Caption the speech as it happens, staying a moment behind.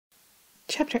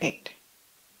Chapter 8.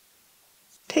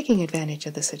 Taking advantage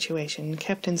of the situation,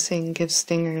 Captain Singh gives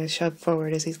Stinger a shove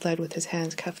forward as he's led with his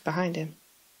hands cuffed behind him.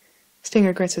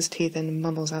 Stinger grits his teeth and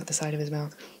mumbles out the side of his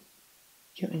mouth.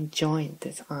 "You're enjoying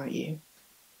this, aren't you?"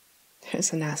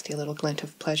 There's a nasty little glint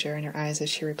of pleasure in her eyes as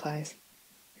she replies.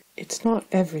 "It's not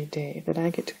every day that I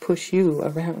get to push you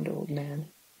around, old man.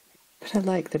 But I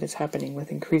like that it's happening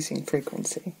with increasing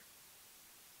frequency."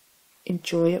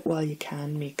 "Enjoy it while you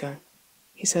can, Mika,"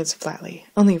 he says flatly,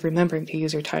 only remembering to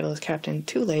use her title as captain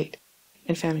too late,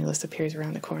 and Famulus appears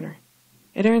around the corner.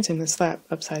 It earns him a slap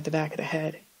upside the back of the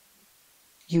head.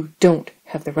 "You don't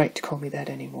have the right to call me that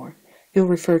anymore. You'll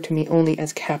refer to me only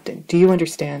as captain. Do you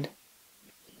understand?"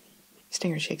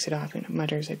 Stinger shakes it off and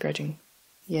mutters a grudging,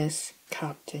 "Yes,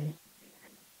 captain."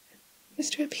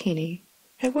 "Mr. Apini,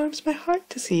 it warms my heart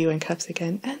to see you in cups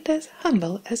again, and as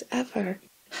humble as ever.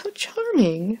 How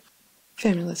charming!"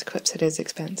 Famulus quips at his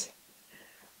expense.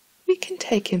 "We can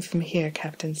take him from here,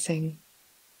 Captain Singh."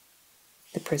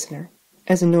 "The prisoner,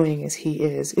 as annoying as he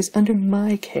is under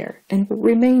my care, and will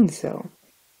remain so.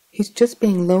 He's just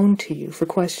being loaned to you for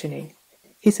questioning.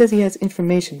 He says he has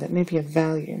information that may be of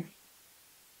value."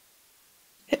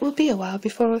 "It will be a while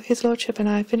before his lordship and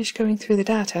I finish going through the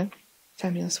data,"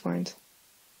 Famulus warns.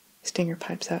 Stinger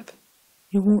pipes up.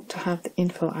 "You want to have the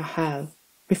info I have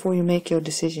before you make your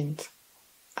decisions.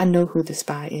 I know who the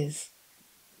spy is."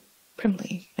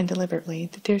 Primly and deliberately,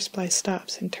 the deer splice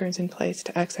stops and turns in place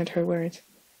to accent her words.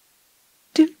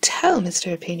 "Do tell,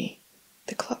 Mr. Apini.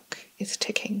 The clock is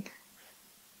ticking."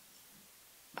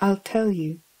 "I'll tell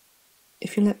you,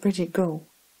 if you let Bridget go.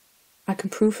 I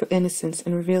can prove her innocence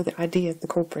and reveal the ID of the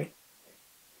culprit."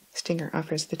 Stinger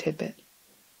offers the tidbit.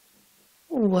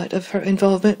 "What of her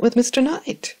involvement with Mr.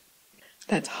 Knight?"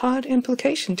 "That's hard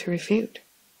implication to refute,"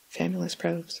 Famulus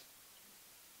probes.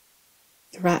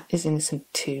 "The rat is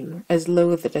innocent too, as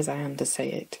loath as I am to say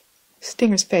it."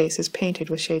 Stinger's face is painted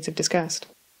with shades of disgust.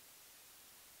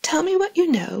 "Tell me what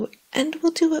you know, and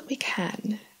we'll do what we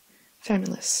can."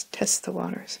 Famulus tests the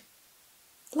waters.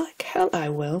 "Like hell I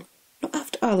will. Not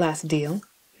after our last deal."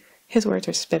 His words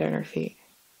are spit at her feet.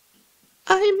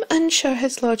 "I'm unsure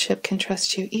his lordship can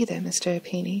trust you either, Mr.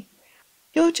 Apini.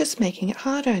 You're just making it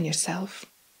harder on yourself."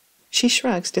 She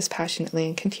shrugs dispassionately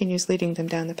and continues leading them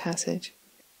down the passage.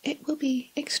 "It will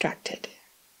be extracted."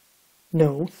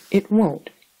 "No, it won't.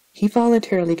 He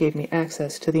voluntarily gave me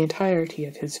access to the entirety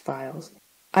of his files.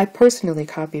 I personally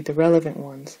copied the relevant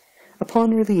ones.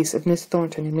 Upon release of Miss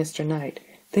Thornton and Mr. Knight,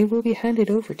 they will be handed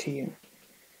over to you."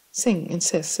 Singh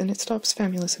insists, and it stops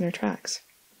Famulus in her tracks.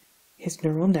 "His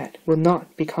neural net will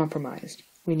not be compromised.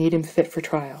 We need him fit for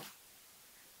trial."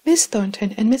 "Miss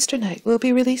Thornton and Mr. Knight will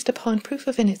be released upon proof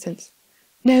of innocence.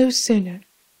 No sooner."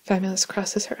 Famulus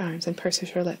crosses her arms and purses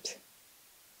her lips.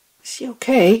 "Is she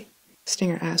okay?"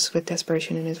 Stinger asks with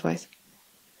desperation in his voice.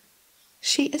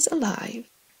 "She is alive."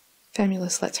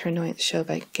 Famulus lets her annoyance show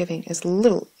by giving as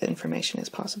little information as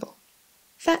possible.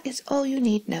 "That is all you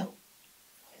need know."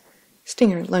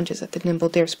 Stinger lunges at the nimble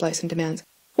deer splice and demands,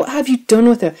 "What have you done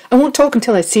with her? I won't talk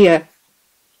until I see her."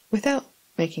 Without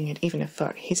making it even a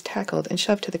foot, he's tackled and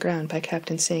shoved to the ground by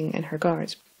Captain Singh and her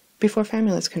guards, before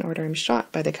Famulus can order him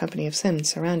shot by the company of Sims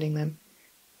surrounding them.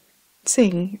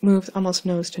 Singh moves almost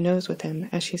nose to nose with him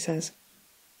as she says,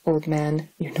 "Old man,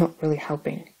 you're not really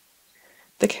helping."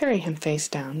 They carry him face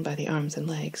down by the arms and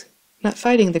legs. Not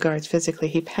fighting the guards physically,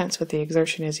 he pants with the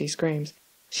exertion as he screams,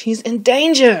 "She's in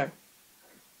danger!"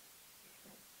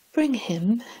 "Bring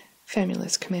him,"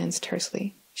 Famulus commands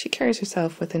tersely. She carries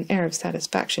herself with an air of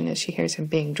satisfaction as she hears him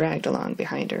being dragged along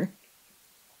behind her.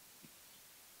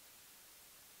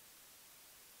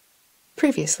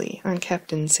 Previously on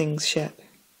Captain Singh's ship.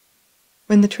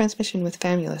 When the transmission with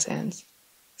Famulus ends,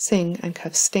 Singh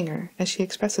uncuffs Stinger as she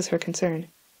expresses her concern.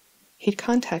 He'd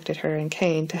contacted her and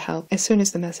Kane to help as soon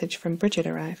as the message from Bridget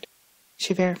arrived.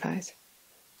 She verifies.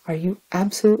 "Are you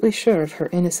absolutely sure of her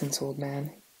innocence, old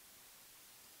man?"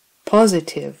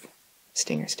 "Positive."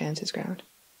 Stinger stands his ground.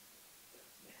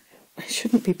 "I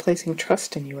shouldn't be placing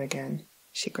trust in you again,"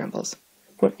 she grumbles.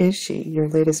 "What is she, your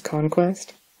latest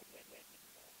conquest?"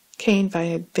 Kane,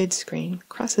 via vid screen,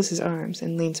 crosses his arms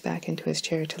and leans back into his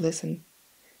chair to listen.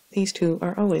 These two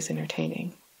are always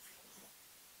entertaining.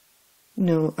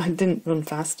 "No, I didn't run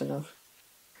fast enough,"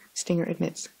 Stinger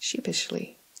admits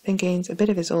sheepishly, then gains a bit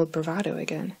of his old bravado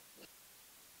again.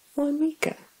 "Why,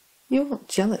 Mika, you're not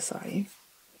jealous, are you?"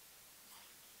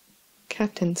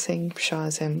 Captain Singh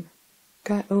pshaws him.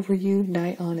 "Got over you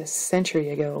nigh on a century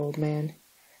ago, old man.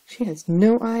 She has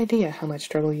no idea how much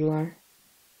trouble you are."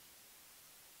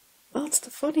 "That's the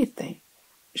funny thing.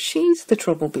 She's the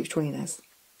trouble between us.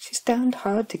 She's damned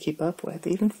hard to keep up with,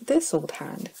 even for this old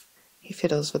hand." He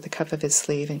fiddles with the cuff of his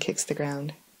sleeve and kicks the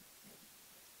ground.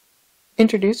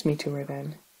 Introduce me to her,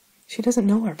 then. She doesn't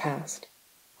know our past.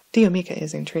 Diomika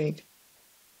is intrigued.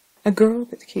 A girl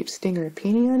that keeps Stinger a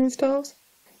peony on his dolls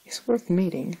is worth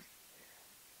meeting.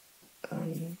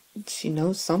 She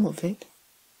knows some of it.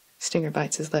 Stinger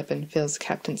bites his lip and feels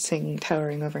Captain Singh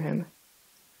towering over him.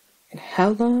 And how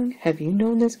long have you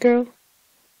known this girl?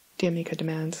 Diomika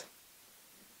demands.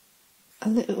 A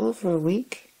little over a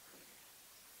week.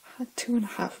 Had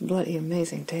 2.5 bloody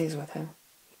amazing days with her.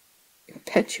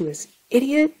 Impetuous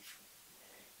idiot!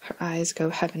 Her eyes go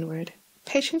heavenward.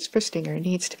 Patience for Stinger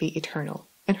needs to be eternal,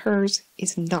 and hers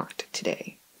is not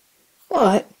today.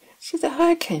 What? She's a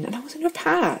hurricane, and I was in her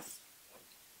path.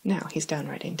 Now he's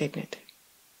downright indignant.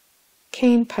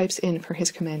 Kane pipes in for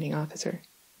his commanding officer.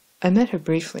 I met her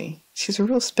briefly. She's a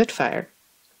real spitfire.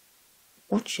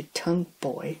 Watch your tongue,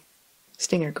 boy.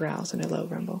 Stinger growls in a low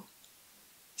rumble.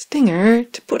 Stinger,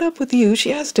 to put up with you,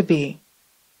 she has to be.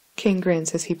 Kane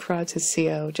grins as he prods his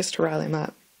CO just to rile him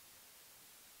up.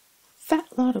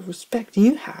 Fat lot of respect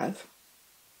you have.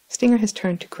 Stinger has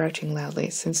turned to grouching loudly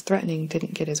since threatening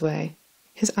didn't get his way.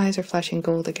 His eyes are flashing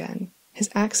gold again. His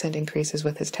accent increases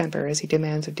with his temper as he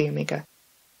demands of Diomika.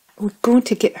 We're going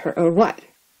to get her, or what?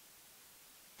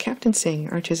 Captain Singh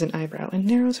arches an eyebrow and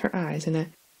narrows her eyes in a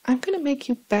I'm going to make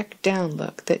you back down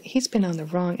look that he's been on the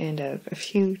wrong end of a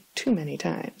few too many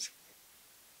times.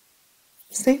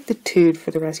 Save the tood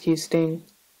for the rescue, Sting.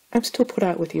 I'm still put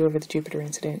out with you over the Jupiter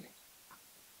incident.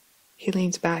 He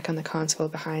leans back on the console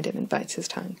behind him and bites his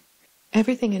tongue.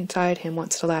 Everything inside him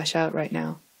wants to lash out right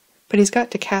now, but he's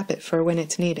got to cap it for when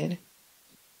it's needed.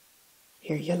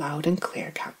 Hear you loud and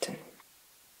clear, Captain.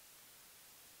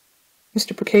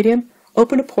 Mr. Procadium,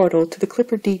 open a portal to the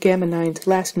Clipper D Gamma 9's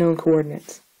last known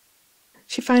coordinates.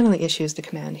 She finally issues the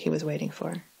command he was waiting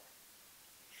for.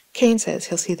 Kane says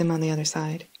he'll see them on the other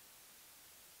side.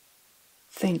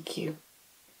 Thank you,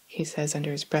 he says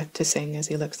under his breath to Singh as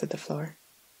he looks at the floor.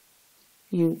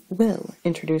 You will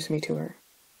introduce me to her.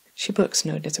 She books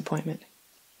no disappointment.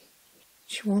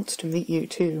 She wants to meet you,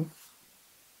 too.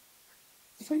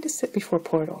 Find a sit before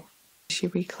portal. She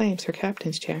reclaims her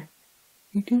captain's chair.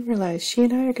 You do realize she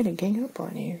and I are going to gang up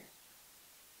on you.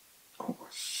 Oh,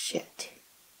 shit.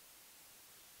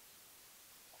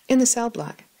 In the cell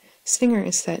block, Stinger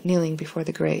is set kneeling before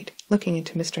the grate, looking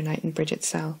into Mr. Knight and Bridget's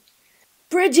cell.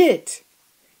 Bridget!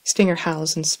 Stinger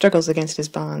howls and struggles against his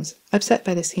bonds, upset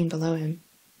by the scene below him.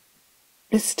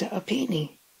 Mr.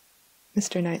 Apini.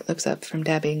 Mr. Knight looks up from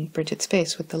dabbing Bridget's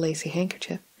face with the lacy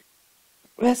handkerchief.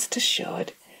 Rest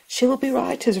assured, she will be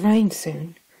right as rain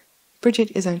soon.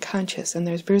 Bridget is unconscious, and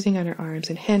there's bruising on her arms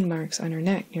and hand marks on her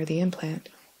neck near the implant.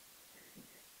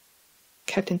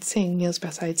 Captain Singh kneels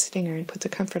beside Stinger and puts a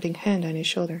comforting hand on his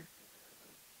shoulder.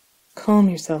 Calm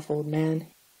yourself, old man.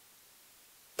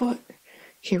 But,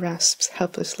 he rasps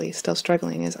helplessly, still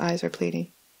struggling, his eyes are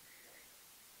pleading.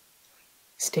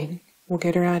 Sting, we'll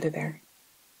get her out of there.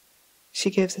 She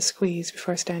gives a squeeze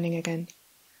before standing again.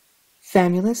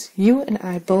 Famulus, you and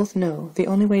I both know the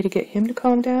only way to get him to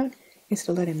calm down is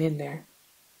to let him in there.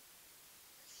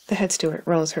 The head steward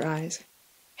rolls her eyes.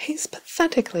 He's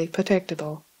pathetically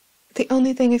predictable. The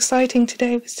only thing exciting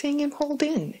today was seeing him hold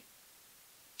in.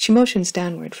 She motions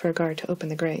downward for a guard to open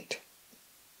the grate.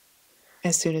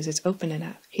 As soon as it's open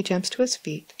enough, he jumps to his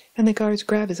feet, and the guards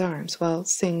grab his arms while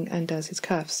Singh undoes his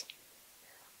cuffs.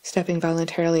 Stepping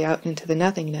voluntarily out into the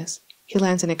nothingness, he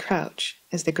lands in a crouch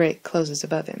as the grate closes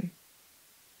above him.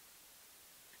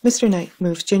 Mr. Knight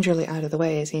moves gingerly out of the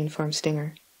way as he informs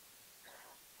Stinger.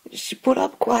 She put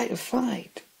up quite a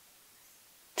fight.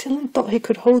 Tillin thought he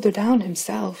could hold her down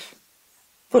himself,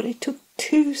 but it took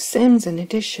 2 Sims in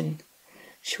addition.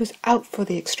 She was out for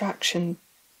the extraction,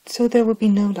 so there would be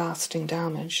no lasting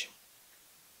damage.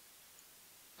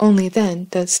 Only then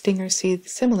does Stinger see the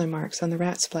similar marks on the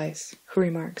rat splice, who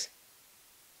remarks,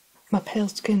 My pale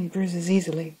skin bruises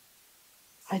easily.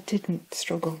 I didn't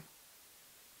struggle.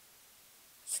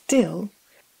 Still,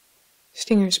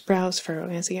 Stinger's brows furrow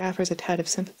as he offers a tad of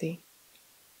sympathy.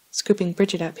 Scooping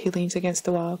Bridget up, he leans against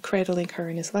the wall, cradling her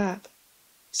in his lap.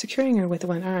 Securing her with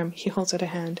one arm, he holds out a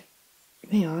hand.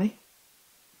 May I?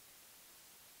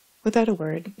 Without a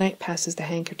word, Knight passes the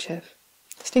handkerchief.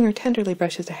 Stinger tenderly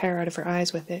brushes the hair out of her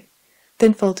eyes with it,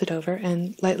 then folds it over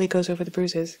and lightly goes over the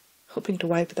bruises, hoping to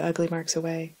wipe the ugly marks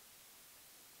away.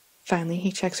 Finally,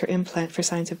 he checks her implant for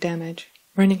signs of damage,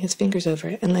 running his fingers over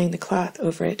it and laying the cloth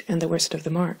over it and the worst of the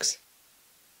marks.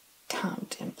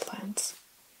 Damned implants.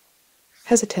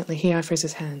 Hesitantly, he offers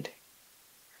his hand.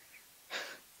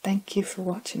 Thank you for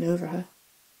watching over her.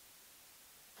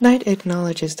 Knight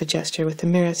acknowledges the gesture with the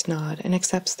merest nod and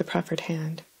accepts the proffered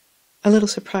hand. a little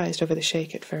surprised over the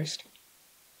shake at first.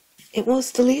 "It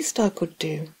was the least I could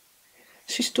do.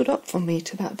 She stood up for me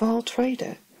to that vile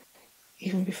trader,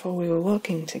 even before we were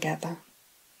working together."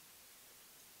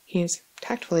 He, as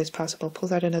tactfully as possible,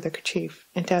 pulls out another kerchief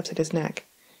and dabs at his neck,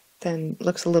 then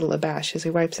looks a little abashed as he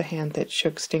wipes a hand that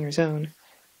shook Stinger's own.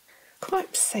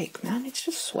 "Cripe's sake, man, it's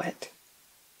just sweat."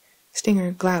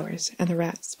 Stinger glowers, and the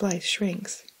rat's splice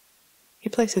shrinks. He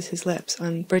places his lips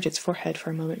on Bridget's forehead for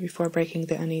a moment before breaking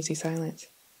the uneasy silence.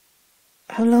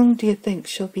 "How long do you think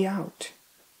she'll be out?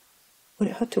 Would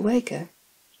it hurt to wake her?"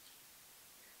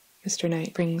 Mr.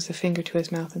 Knight brings a finger to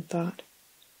his mouth in thought.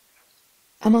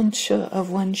 "I'm unsure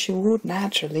of when she would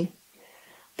naturally,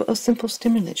 but a simple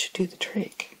stimulant should do the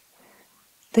trick.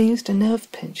 They used a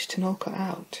nerve pinch to knock her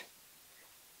out."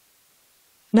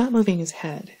 Not moving his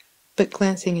head, but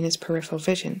glancing in his peripheral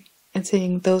vision, and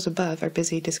seeing those above are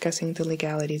busy discussing the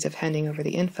legalities of handing over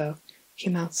the info, he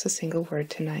mouths a single word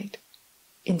to Knight.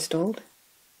 "Installed?"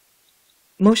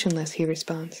 Motionless, he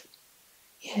responds,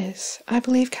 "Yes, I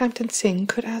believe Captain Singh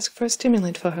could ask for a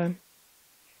stimulant for her."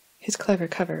 His clever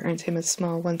cover earns him a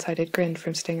small one-sided grin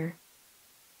from Stinger.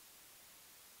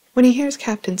 When he hears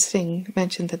Captain Singh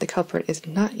mention that the culprit is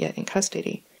not yet in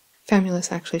custody,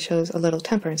 Famulus actually shows a little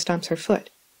temper and stomps her foot.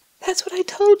 "That's what I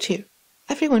told you!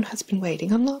 Everyone has been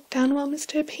waiting on lockdown while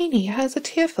Mr. Apini has a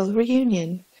tearful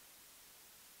reunion."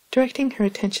 Directing her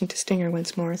attention to Stinger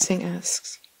once more, Singh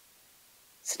asks,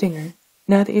 "Stinger,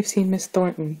 now that you've seen Miss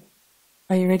Thornton,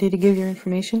 are you ready to give your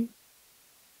information?"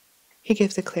 He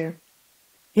gives a clear,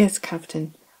 "Yes,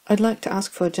 Captain. I'd like to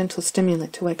ask for a gentle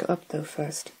stimulant to wake her up, though,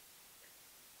 first."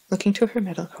 Looking to her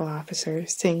medical officer,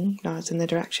 Singh nods in the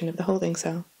direction of the holding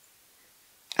cell.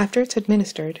 After it's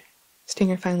administered,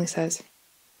 Stinger finally says,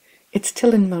 "It's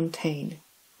Tillen Montaigne.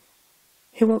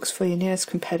 He works for your nearest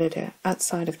competitor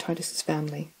outside of Titus's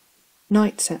family.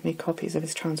 Knight sent me copies of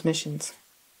his transmissions."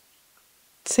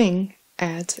 Singh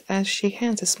adds as she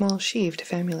hands a small sheave to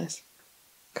Famulus,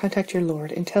 "Contact your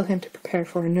lord and tell him to prepare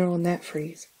for a neural net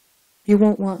freeze. You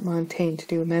won't want Montaigne to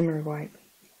do a memory wipe.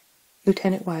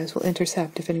 Lieutenant Wise will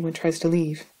intercept if anyone tries to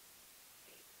leave."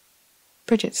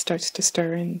 Bridget starts to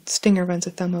stir, and Stinger runs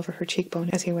a thumb over her cheekbone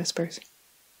as he whispers,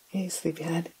 "Hey,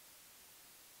 sleepyhead."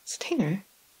 "Stinger,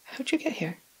 how'd you get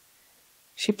here?"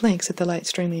 She blinks at the light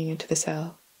streaming into the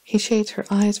cell. He shades her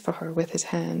eyes for her with his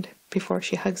hand before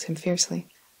she hugs him fiercely.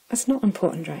 "That's not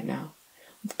important right now.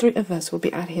 The three of us will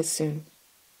be out of here soon.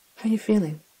 How you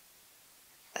feeling?"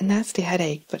 "A nasty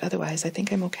headache, but otherwise I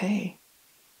think I'm okay."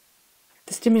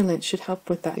 "The stimulant should help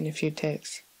with that in a few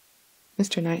takes."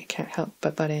 Mr. Knight can't help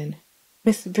but butt in.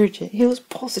 "Miss Bridget, he was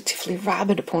positively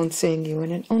rabid upon seeing you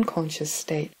in an unconscious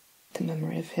state. The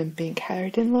memory of him being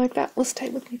carried in like that will stay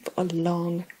with me for a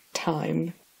long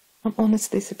time. I'm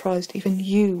honestly surprised even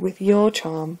you, with your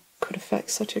charm, could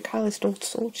affect such a calloused old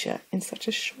soldier in such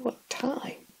a short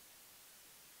time."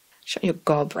 "Shut your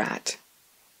gob, rat."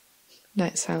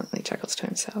 Knight silently chuckles to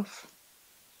himself.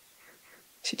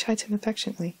 She chides him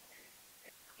affectionately.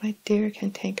 "My dear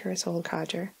cantankerous old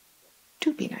codger,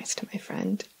 do be nice to my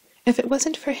friend. If it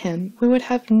wasn't for him, we would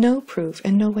have no proof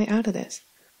and no way out of this."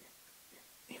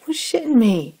 "He was shitting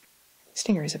me."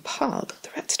 Stinger is appalled. The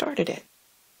rat started it.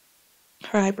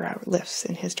 Her eyebrow lifts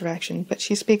in his direction, but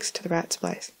she speaks to the rat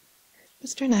splice.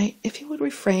 "Mr. Knight, if you would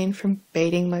refrain from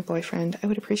baiting my boyfriend, I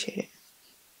would appreciate it."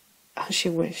 "As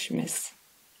you wish, miss."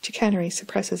 Chicanery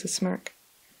suppresses a smirk.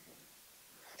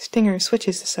 Stinger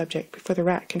switches the subject before the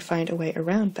rat can find a way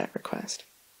around that request.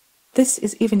 "This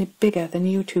is even bigger than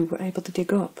you two were able to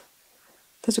dig up.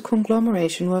 There's a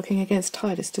conglomeration working against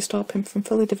Titus to stop him from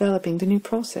fully developing the new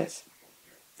process.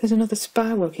 There's another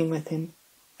spy working with him,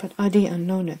 but ID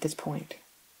unknown at this point."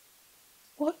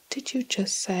 "What did you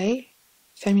just say?"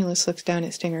 Famulus looks down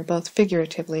at Stinger both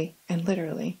figuratively and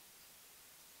literally.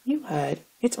 "You heard.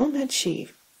 It's on that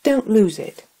sheave. Don't lose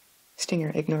it."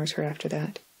 Stinger ignores her after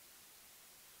that.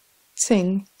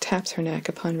 Singh taps her neck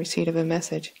upon receipt of a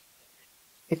message.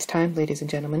 "It's time, ladies and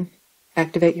gentlemen.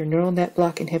 Activate your neural net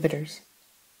block inhibitors."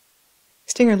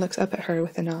 Stinger looks up at her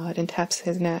with a nod and taps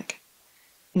his neck.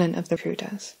 None of the crew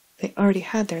does. They already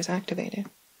had theirs activated.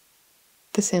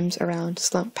 The Sims around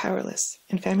slump powerless,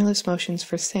 and Famulus motions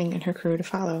for Singh and her crew to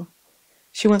follow.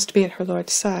 She wants to be at her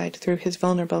lord's side through his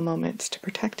vulnerable moments to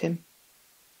protect him.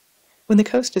 When the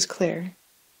coast is clear,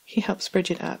 he helps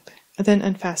Bridget up, and then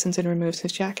unfastens and removes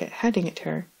his jacket, handing it to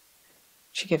her.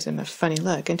 She gives him a funny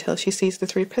look until she sees the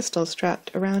 3 pistols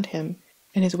strapped around him,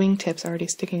 and his wingtips already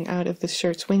sticking out of the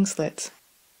shirt's wing slits.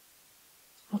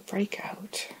 A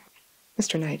breakout.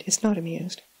 Mr. Knight is not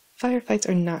amused. Firefights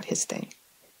are not his thing.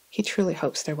 He truly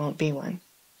hopes there won't be one.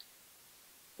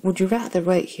 "Would you rather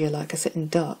wait here like a sitting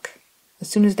duck, As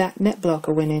soon as that net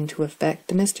blocker went into effect,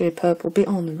 the mystery pup will be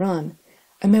on the run,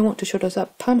 and may want to shut us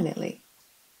up permanently.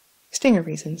 Stinger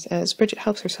reasons, as Bridget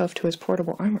helps herself to his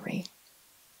portable armory.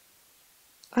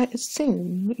 I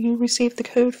assume you received the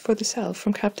code for the cell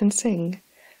from Captain Singh.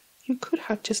 You could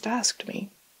have just asked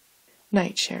me.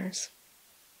 Knight shares.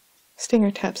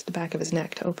 Stinger taps the back of his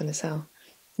neck to open the cell.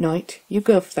 Knight, you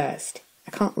go first.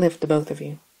 I can't lift the both of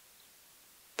you.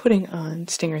 Putting on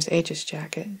Stinger's Aegis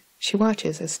jacket, she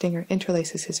watches as Stinger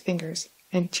interlaces his fingers,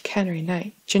 and Chicanery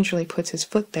Knight gingerly puts his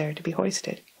foot there to be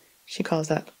hoisted. She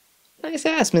calls up, Nice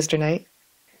ass, Mr. Knight.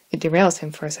 It derails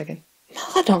him for a second.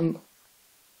 Madam!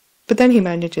 But then he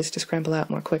manages to scramble out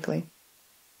more quickly.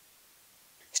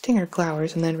 Stinger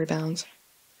glowers and then rebounds.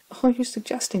 Are you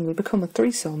suggesting we become a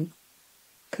threesome?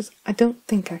 'Cause I don't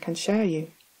think I can share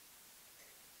you.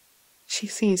 She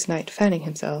sees Knight fanning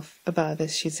himself above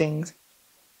as she zings.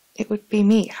 It would be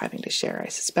me having to share, I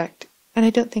suspect, and I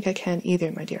don't think I can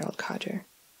either, my dear old codger.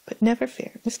 But never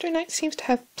fear, Mr. Knight seems to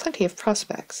have plenty of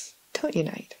prospects, don't you,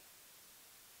 Knight?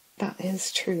 That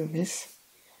is true, miss.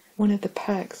 One of the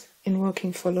perks in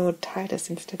working for Lord Titus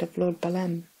instead of Lord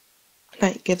Balem.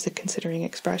 Knight gives a considering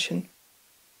expression.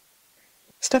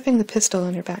 Stuffing the pistol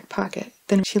in her back pocket,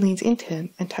 then she leans into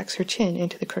him and tucks her chin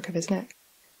into the crook of his neck.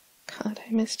 God,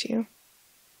 I missed you.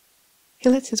 He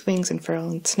lets his wings unfurl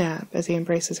and snap as he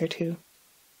embraces her too.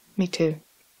 Me too.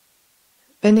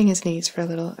 Bending his knees for a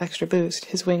little extra boost,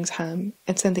 his wings hum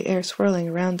and send the air swirling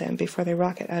around them before they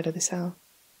rocket out of the cell.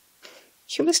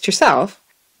 You missed yourself?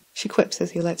 She quips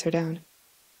as he lets her down.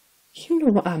 You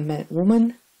know what I meant,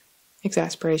 woman.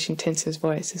 Exasperation tints his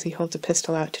voice as he holds a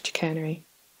pistol out to Chicanery.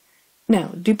 Now,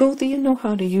 do both of you know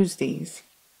how to use these?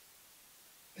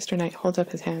 Mr. Knight holds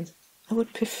up his hands. I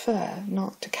would prefer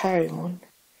not to carry one.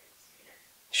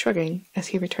 Shrugging, as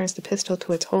he returns the pistol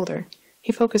to its holder,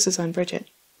 he focuses on Bridget.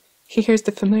 He hears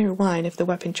the familiar whine of the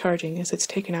weapon charging as it's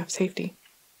taken off safety.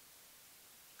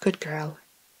 Good girl.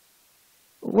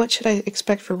 What should I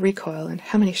expect for recoil, and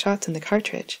how many shots in the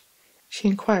cartridge? She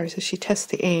inquires as she tests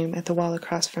the aim at the wall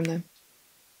across from them.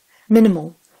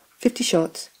 Minimal. 50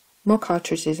 shots. More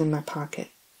cartridges in my pocket.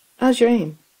 How's your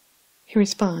aim? He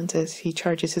responds as he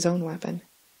charges his own weapon.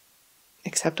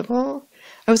 Acceptable?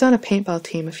 I was on a paintball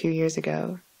team a few years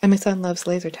ago, and my son loves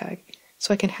laser tag,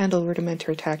 so I can handle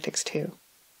rudimentary tactics too.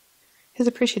 His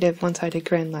appreciative one-sided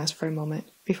grin lasts for a moment,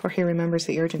 before he remembers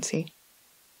the urgency.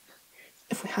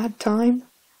 If we had time,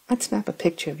 I'd snap a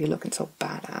picture of you looking so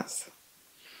badass.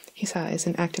 He sighs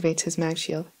and activates his mag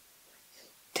shield.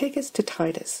 Take us to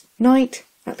Titus. Knight,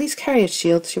 at least carry a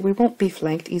shield so we won't be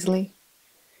flanked easily.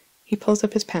 He pulls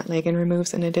up his pant leg and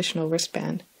removes an additional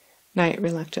wristband. Knight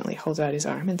reluctantly holds out his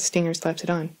arm and Stinger slaps it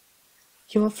on.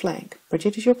 You'll flank.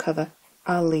 Bridget is your cover.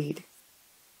 I'll lead.